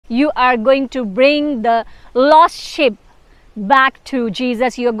you are going to bring the lost sheep back to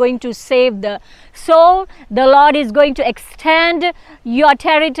Jesus. You are going to save the soul. The Lord is going to extend your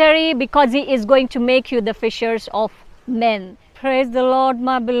territory because He is going to make you the fishers of men. Praise the Lord,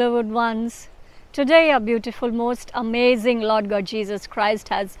 my beloved ones. Today, a beautiful, most amazing Lord God Jesus Christ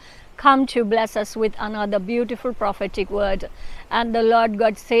has come to bless us with another beautiful prophetic word. And the Lord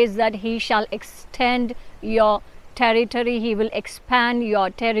God says that He shall extend your territory. He will expand your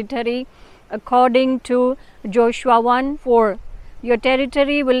territory. According to Joshua 1:4, your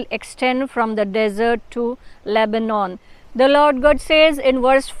territory will extend from the desert to Lebanon. The Lord God says in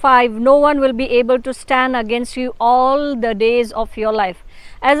verse 5, no one will be able to stand against you all the days of your life.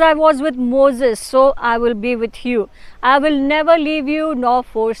 As I was with Moses, so I will be with you. I will never leave you nor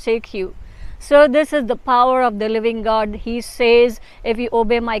forsake you. So this is the power of the living God. He says, if you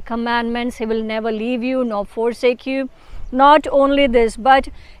obey my commandments, He will never leave you nor forsake you. Not only this, but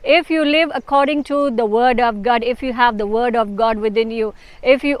if you live according to the word of God, if you have the word of God within you,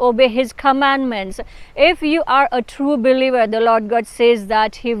 if you obey His commandments, if you are a true believer, the Lord God says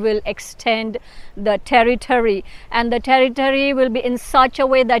that He will extend the territory, and the territory will be in such a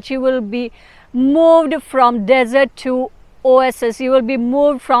way that you will be moved from desert to oasis. You will be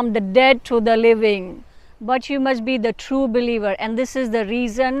moved from the dead to the living. But you must be the true believer, and this is the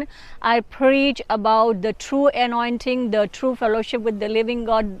reason I preach about the true anointing, the true fellowship with the living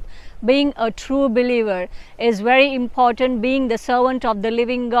God. Being a true believer is very important. Being the servant of the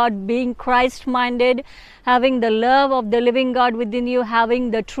living God, being Christ-minded, having the love of the living God within you, having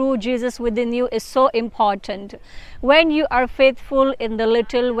the true Jesus within you is so important. When you are faithful in the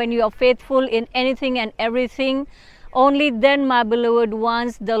little, when you are faithful in anything and everything, only then, my beloved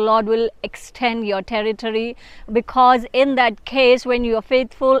ones, the Lord will extend your territory, because in that case, when you are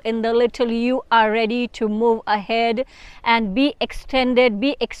faithful in the little, you are ready to move ahead and be extended,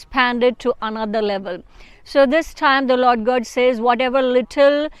 be expanded to another level. So this time the Lord God says, whatever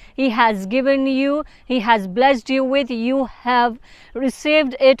little He has given you, He has blessed you with, you have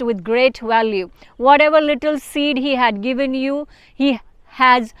received it with great value. Whatever little seed He had given you, He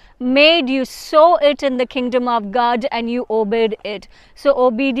has made you sow it in the kingdom of God, and you obeyed it. So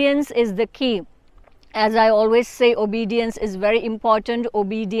obedience is the key. As I always say, obedience is very important.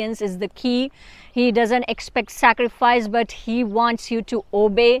 Obedience is the key. He doesn't expect sacrifice, but He wants you to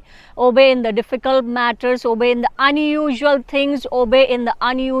obey. Obey in the difficult matters, obey in the unusual things, obey in the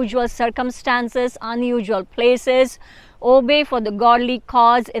unusual circumstances, unusual places. Obey for the godly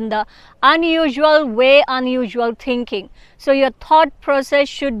cause in the unusual way, unusual thinking. So your thought process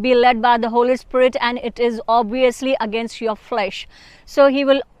should be led by the Holy Spirit, and it is obviously against your flesh. So He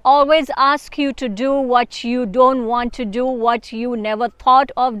will always ask you to do what you don't want to do, what you never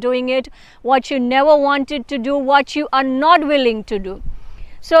thought of doing it, what you never wanted to do, what you are not willing to do.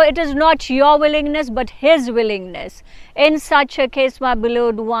 So it is not your willingness, but His willingness. In such a case, my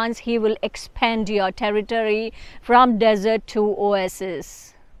beloved ones, He will expand your territory from desert to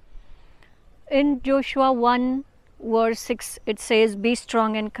oasis. In Joshua 1 verse 6, it says, be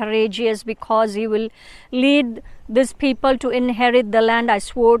strong and courageous, because He will lead this people to inherit the land I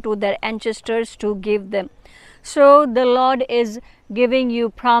swore to their ancestors to give them. So the Lord is giving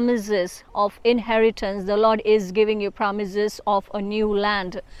you promises of inheritance. The Lord is giving you promises of a new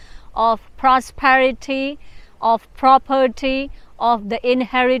land, of prosperity, of property, of the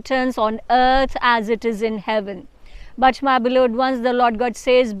inheritance on earth as it is in heaven. But my beloved ones, the Lord God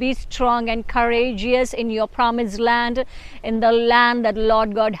says, be strong and courageous in your promised land, in the land that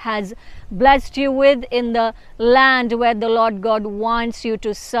Lord God has blessed you with, in the land where the Lord God wants you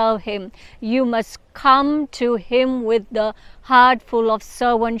to serve Him. You must come to Him with the heart full of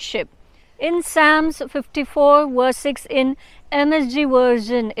servantship. In Psalms 54 verse 6 in MSG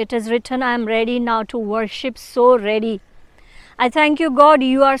version, it is written, I am ready now to worship, so ready. I thank you, God,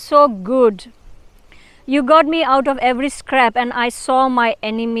 you are so good. You got me out of every scrap, and I saw my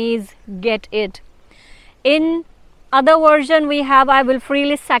enemies get it. In other version we have, I will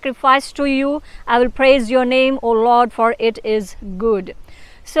freely sacrifice to you. I will praise your name, O Lord, for it is good.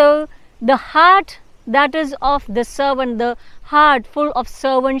 So the heart that is of the servant, the heart full of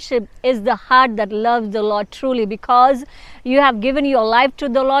servantship, is the heart that loves the Lord truly, because you have given your life to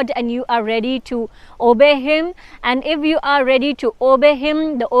the Lord and you are ready to obey Him. And if you are ready to obey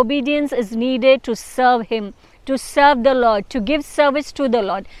Him, the obedience is needed to serve Him, to serve the Lord, to give service to the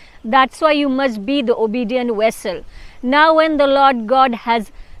Lord. That's why you must be the obedient vessel. Now when the Lord God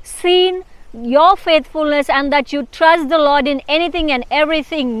has seen your faithfulness and that you trust the Lord in anything and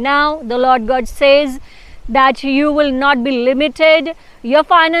everything, now the Lord God says that you will not be limited. Your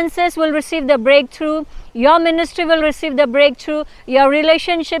finances will receive the breakthrough. Your ministry will receive the breakthrough. Your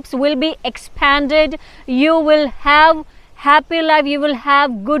relationships will be expanded. You will have happy life. You will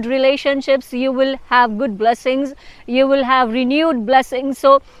have good relationships. You will have good blessings. You will have renewed blessings.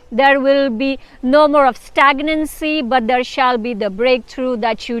 So there will be no more of stagnancy, but there shall be the breakthrough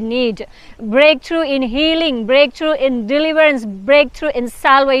that you need. Breakthrough in healing, breakthrough in deliverance, breakthrough in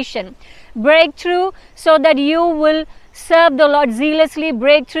salvation, breakthrough so that you will serve the Lord zealously,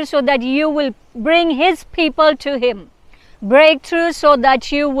 breakthrough so that you will bring His people to Him, breakthrough so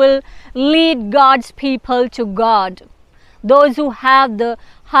that you will lead God's people to God. Those who have the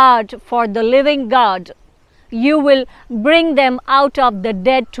heart for the living God, you will bring them out of the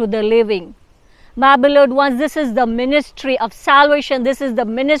dead to the living. My beloved ones, this is the ministry of salvation. This is the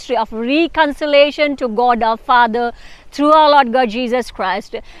ministry of reconciliation to God our Father through our Lord God Jesus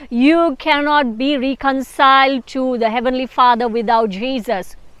Christ. You cannot be reconciled to the Heavenly Father without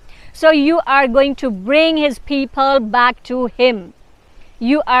Jesus. So you are going to bring His people back to Him.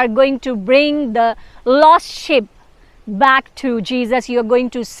 You are going to bring the lost sheep back to Jesus. You are going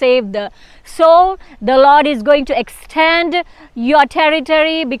to save the soul. The Lord is going to extend your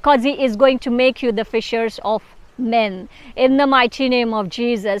territory because He is going to make you the fishers of men. In the mighty name of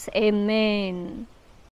Jesus, amen.